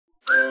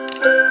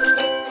Welcome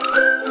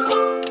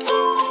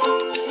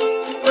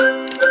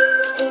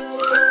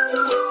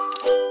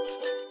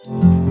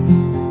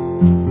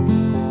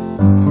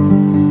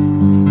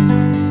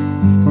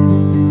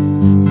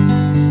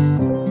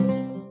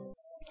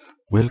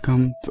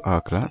to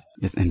our class,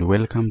 yes, and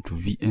welcome to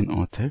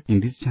VNO Tech.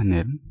 In this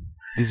channel,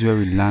 this is where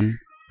we learn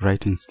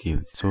writing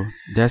skills. So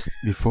just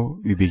before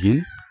we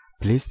begin,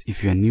 please,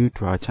 if you are new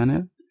to our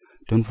channel,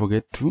 don't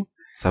forget to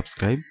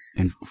subscribe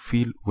and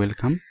feel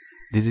welcome.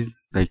 This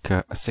is like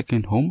a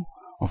second home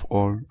of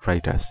all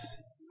writers.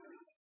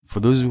 For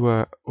those who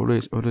are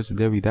always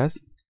there with us,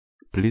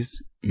 please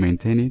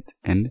maintain it,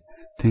 and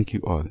thank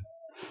you all.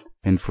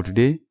 And for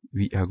today,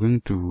 we are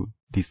going to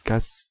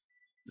discuss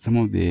some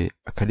of the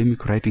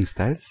academic writing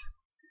styles,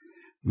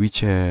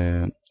 which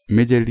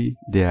majorly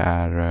there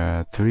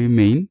are three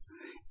main: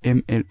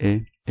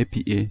 MLA,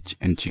 APH,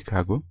 and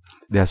Chicago.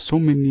 There are so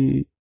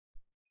many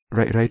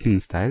writing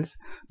styles,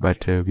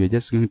 but we are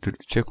just going to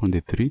check on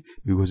the three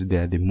because they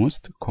are the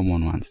most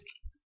common ones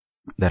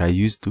that are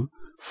used to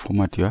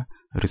format your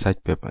research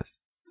papers.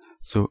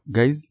 So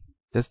guys,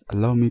 just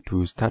allow me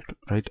to start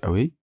right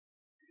away.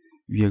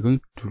 We are going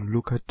to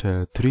look at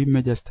three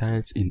major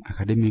styles in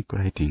academic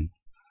writing.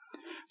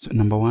 So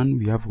number one,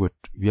 we have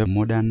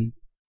Modern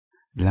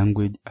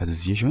Language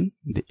Association,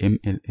 the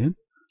MLA.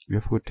 We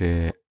have got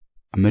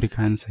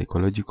American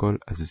Psychological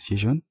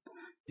Association,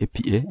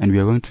 APA, and we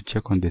are going to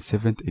check on the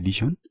 7th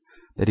edition.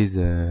 That is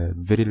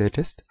very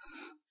latest.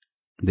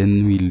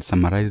 Then we'll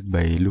summarize it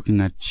by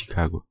looking at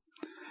Chicago.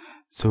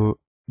 So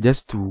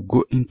just to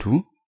go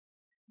into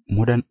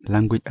Modern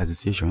Language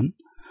Association,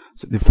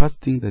 so the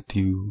first thing that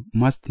you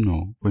must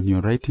know when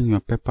you're writing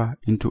your paper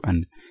into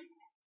an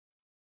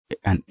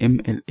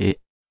MLA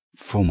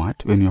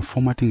format, when you're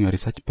formatting your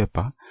research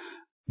paper,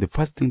 the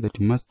first thing that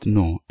you must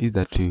know is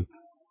that you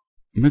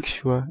make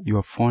sure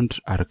your fonts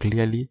are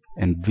clearly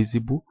and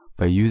visible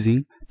by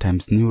using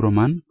Times New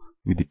Roman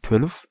with the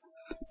 12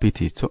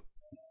 pts. So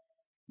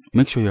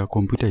make sure your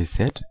computer is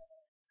set,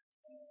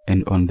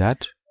 and on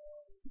that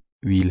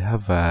we'll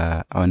have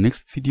our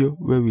next video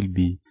where we'll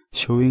be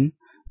showing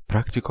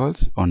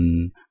practicals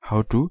on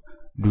how to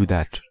do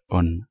that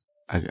on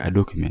a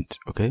document.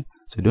 Okay,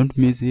 so don't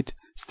miss it,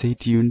 stay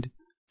tuned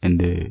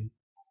and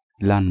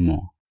learn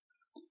more.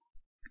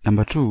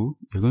 Number two,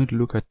 we're going to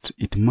look at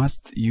it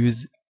must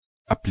use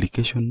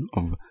application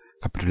of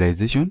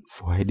capitalization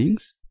for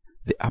headings,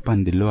 the upper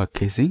and the lower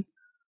casing.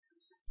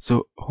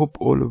 So hope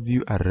all of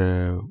you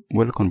are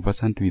well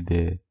conversant with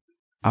the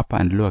upper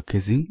and lower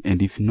casing,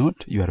 and if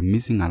not, you are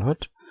missing a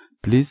lot.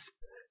 Please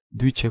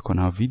do check on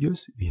our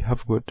videos. We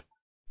have got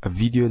a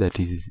video that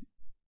is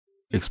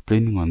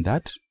explaining on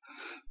that.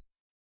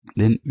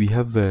 Then we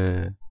have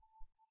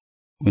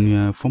when you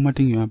are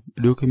formatting your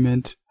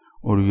document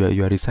or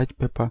your research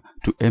paper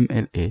to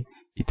MLA,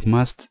 it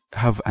must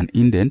have an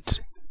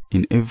indent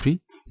in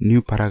every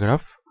new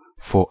paragraph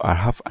for a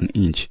half an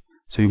inch.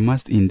 So you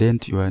must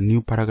indent your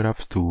new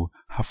paragraphs to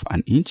half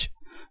an inch.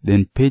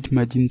 Then page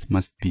margins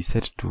must be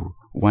set to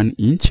 1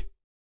 inch.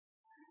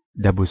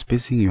 Double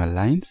spacing your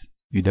lines.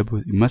 You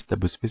must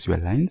double space your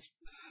lines.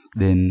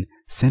 Then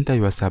center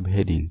your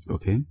subheadings.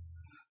 Okay,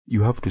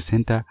 you have to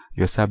center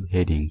your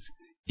subheadings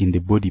in the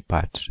body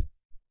part.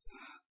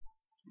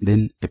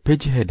 Then a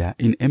page header.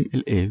 In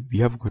MLA, we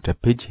have got a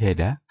page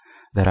header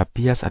that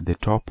appears at the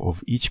top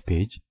of each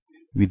page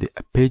with the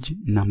page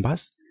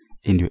numbers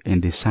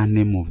and the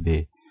surname of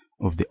the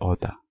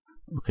author.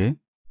 Okay,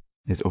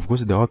 yes, of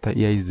course the author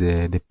here is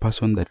the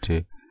person that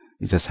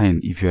is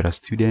assigned. If you are a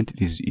student,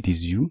 it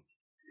is you.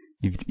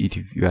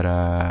 If you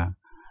are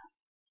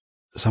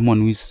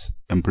someone who is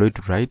employed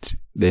to write,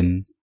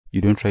 then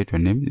you don't write your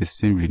name. The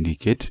student will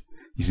indicate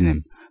his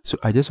name. So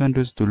I just want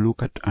us to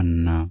look at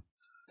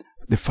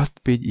the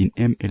first page in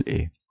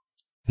MLA,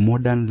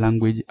 Modern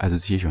Language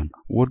Association.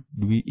 What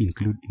do we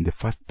include in the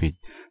first page?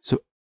 So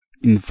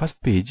in the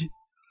first page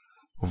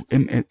of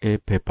MLA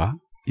paper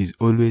is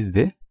always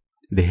the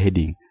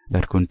heading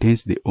that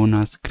contains the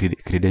owner's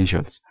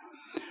credentials.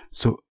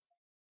 So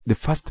the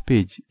first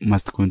page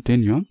must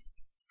contain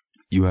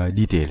your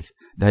details.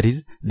 That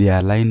is, they are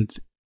aligned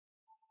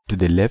to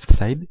the left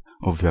side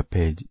of your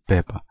paper.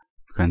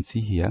 You can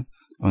see here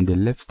on the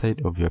left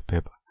side of your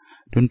paper.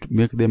 Don't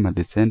make them at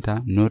the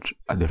center, not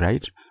at the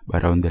right,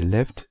 but on the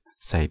left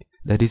side.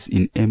 That is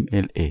in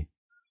MLA.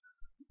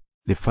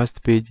 The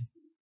first page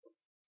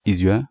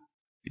is your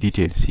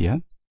details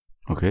here.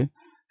 Okay,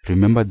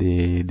 remember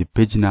the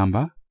page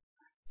number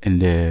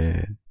and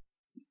the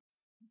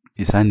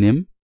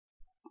surname.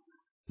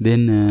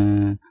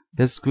 Then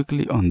just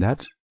quickly on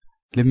that,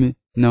 let me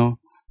now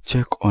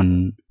check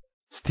on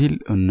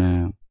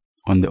the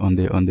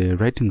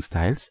writing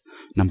styles.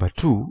 Number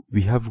two,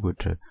 we have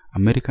got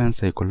American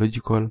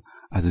Psychological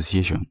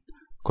Association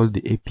called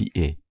the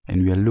APA,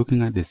 and we are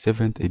looking at the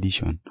 7th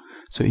edition.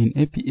 So in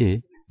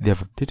APA, they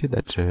have updated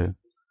that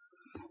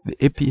the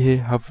APA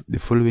have the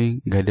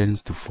following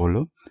guidelines to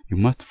follow. You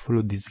must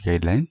follow these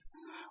guidelines.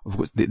 Of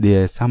course,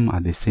 some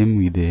are the same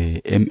with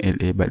the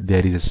MLA, but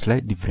there is a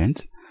slight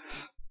difference.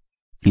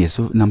 Yeah,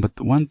 so number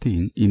one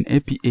thing in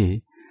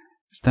APA,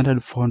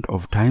 standard font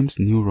of Times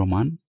New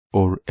Roman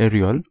or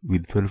Arial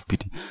with 12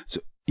 pt.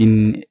 So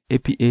in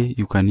APA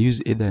you can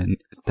use either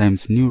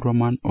Times New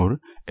Roman or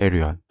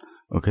Arial,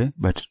 okay,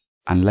 but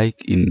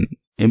unlike in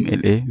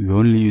MLA we're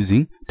only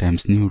using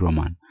Times New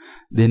Roman.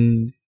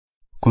 Then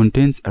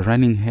contains a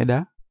running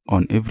header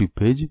on every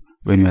page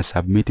when you are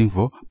submitting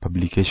for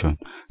publication.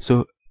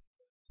 So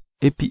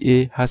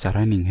APA has a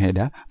running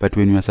header, but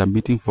when you are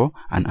submitting for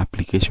an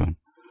application,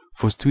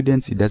 for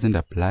students it doesn't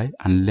apply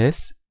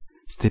unless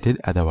stated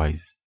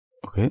otherwise,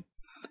 okay.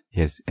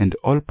 Yes, and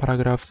all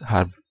paragraphs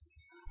are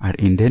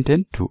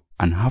indented to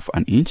 ½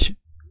 an inch.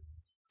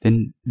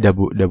 Then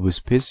double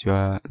space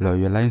your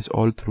lines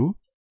all through.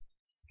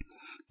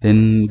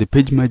 Then the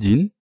page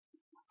margin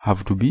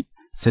have to be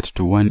set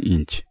to 1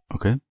 inch,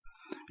 okay.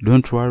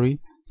 Don't worry,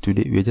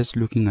 today we're just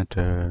looking at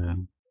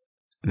the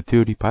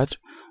theory part.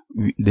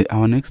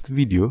 Our next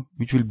video,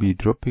 which will be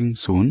dropping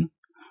soon,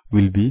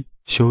 will be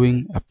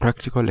showing a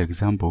practical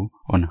example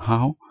on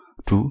how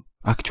to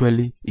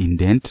actually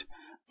indent,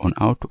 on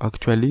how to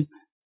actually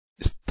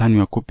turn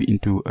your copy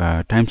into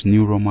Times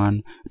New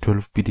Roman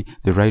 12 pt,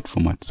 the right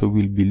format. So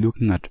we'll be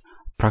looking at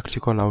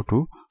practical how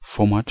to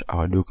format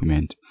our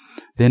document.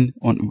 Then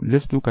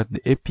let's look at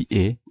the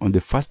APA. On the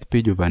first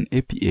page of an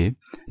APA,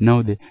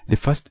 now the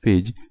first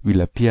page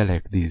will appear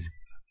like this.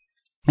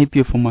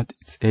 APA format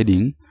its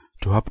heading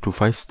to up to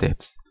 5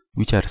 steps,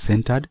 which are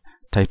centered,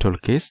 title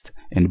cased,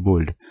 and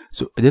bold.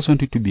 So I just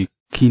want you to be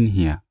keen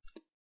here.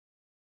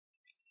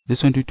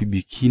 Just want you to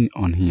be keen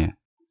on here.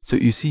 So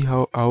you see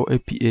how our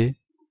APA,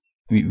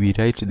 we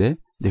write the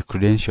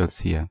credentials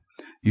here.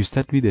 You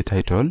start with the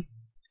title,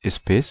 a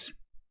space,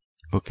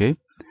 okay,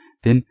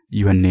 then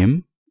your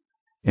name,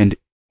 and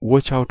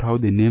watch out how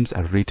the names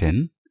are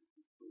written,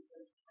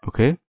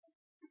 okay.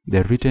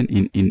 They're written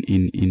in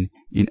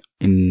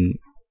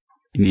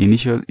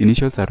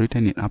initials are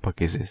written in upper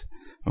cases,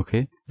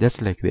 okay,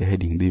 just like the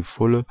heading. They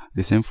follow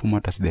the same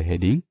format as the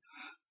heading.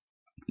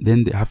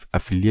 Then they have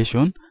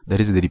affiliation, that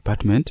is the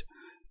department,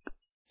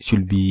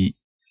 should be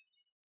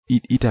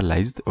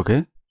italicized,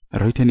 okay,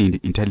 written in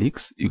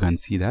italics, you can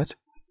see that.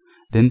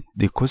 Then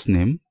the course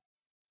name,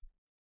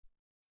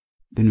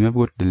 then we have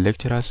got the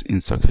lecturer's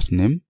instructor's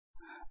name,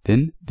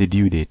 then the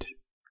due date.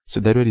 So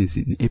that one is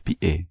in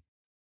APA.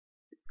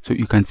 So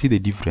you can see the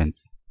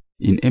difference.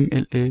 In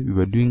MLA we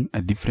were doing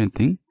a different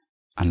thing,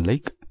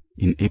 unlike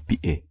in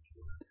APA.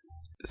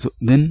 So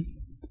then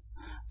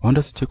I want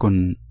us to check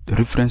on the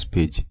reference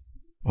page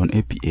on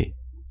APA.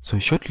 So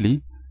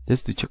shortly,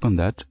 just to check on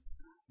that,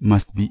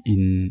 must be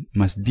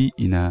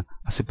in a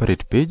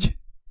separate page.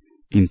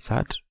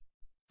 Insert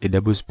a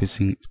double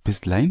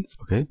spaced lines,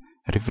 okay.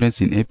 Reference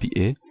in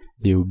APA,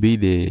 there will be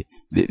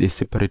the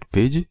separate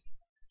page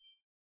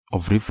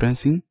of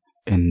referencing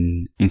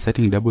and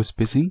inserting double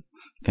spacing,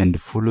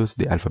 and follows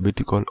the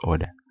alphabetical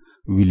order.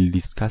 We will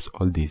discuss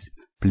all this.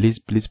 Please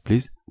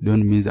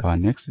don't miss our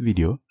next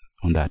video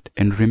on that.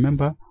 And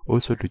remember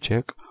also to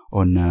check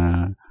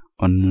on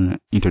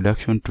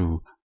introduction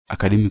to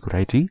academic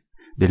writing.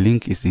 The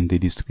link is in the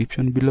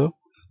description below.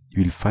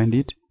 You will find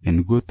it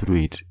and go through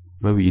it,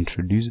 where we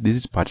introduce, this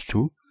is part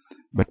 2,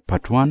 but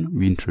part 1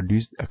 we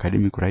introduced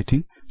academic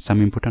writing.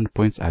 Some important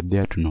points are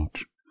there to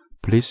note.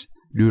 Please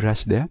do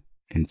rush there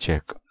and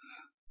check.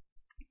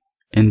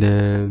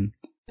 And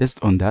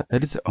just on that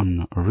is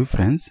on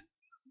reference.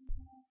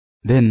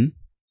 Then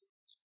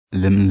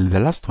the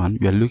last one,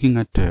 we are looking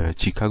at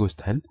Chicago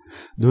style,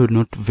 though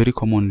not very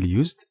commonly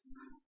used,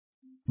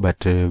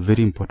 but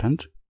very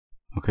important,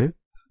 okay.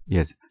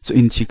 Yes, so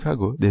in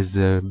Chicago there's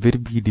a very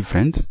big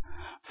difference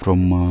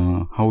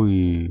from how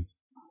we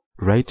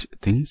write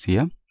things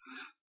here.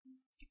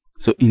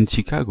 So in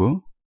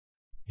Chicago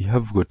we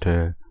have got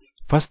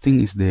first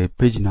thing is the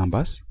page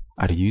numbers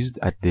are used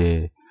at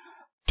the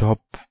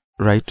top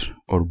right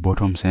or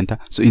bottom center.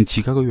 So in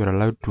Chicago you are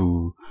allowed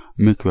to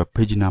make your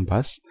page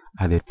numbers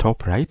at the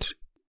top right.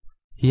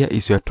 Here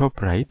is your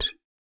top right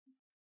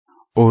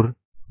or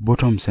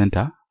bottom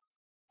center,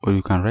 or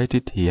you can write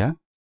it here,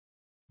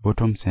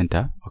 bottom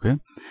center, okay.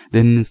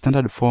 Then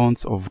standard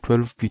fonts of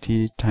 12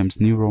 pt Times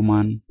New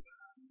Roman,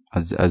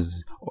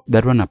 as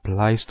that one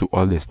applies to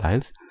all the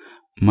styles.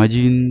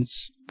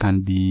 Margins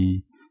can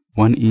be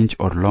 1 inch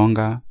or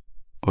longer,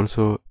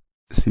 also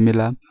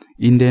similar.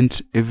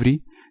 Indent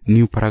every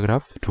new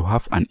paragraph to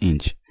 ½ an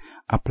inch.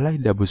 Apply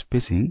double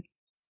spacing.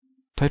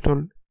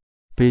 Title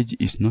page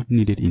is not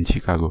needed in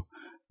Chicago.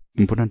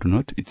 Important to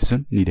note, it's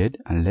not needed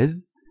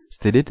unless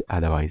stated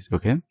otherwise,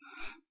 okay.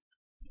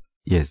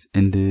 Yes,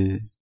 and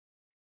the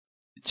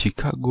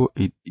Chicago,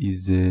 it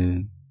is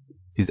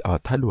our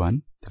third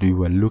one that we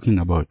were looking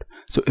about.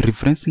 So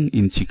referencing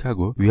in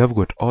Chicago, we have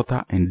got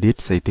author and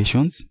date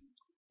citations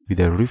with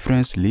a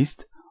reference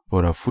list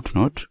or a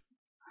footnote,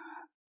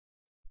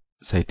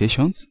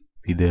 citations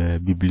with a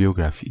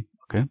bibliography,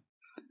 okay.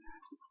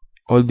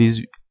 All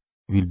these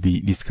we'll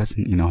be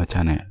discussing in our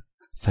channel.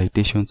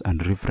 Citations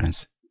and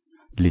reference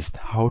list,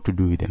 how to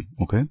do with them,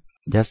 okay.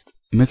 Just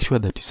make sure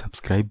that you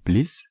subscribe,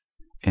 please,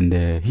 and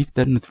hit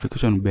that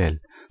notification bell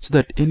so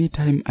that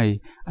anytime I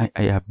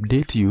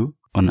update you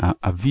on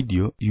a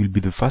video, you'll be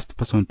the first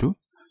person to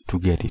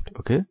get it,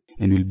 okay?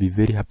 And you'll be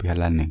very happy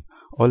learning.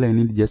 All I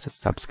need is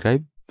just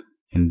subscribe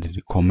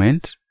and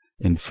comment,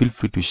 and feel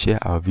free to share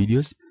our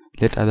videos.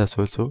 Let others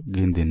also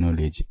gain the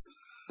knowledge.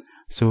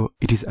 So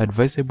it is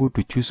advisable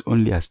to choose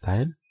only a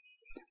style,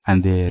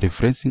 and the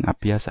referencing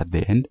appears at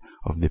the end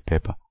of the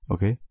paper,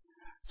 okay?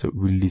 So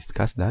we'll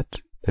discuss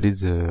that. That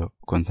is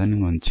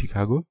concerning on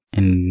Chicago.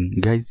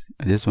 And guys,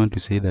 I just want to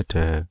say that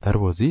that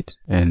was it,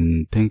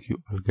 and thank you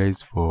all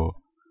guys for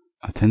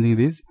attending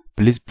this.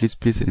 Please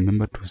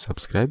remember to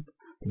subscribe.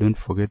 Don't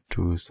forget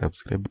to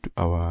subscribe to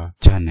our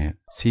channel.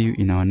 See you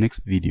in our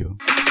next video.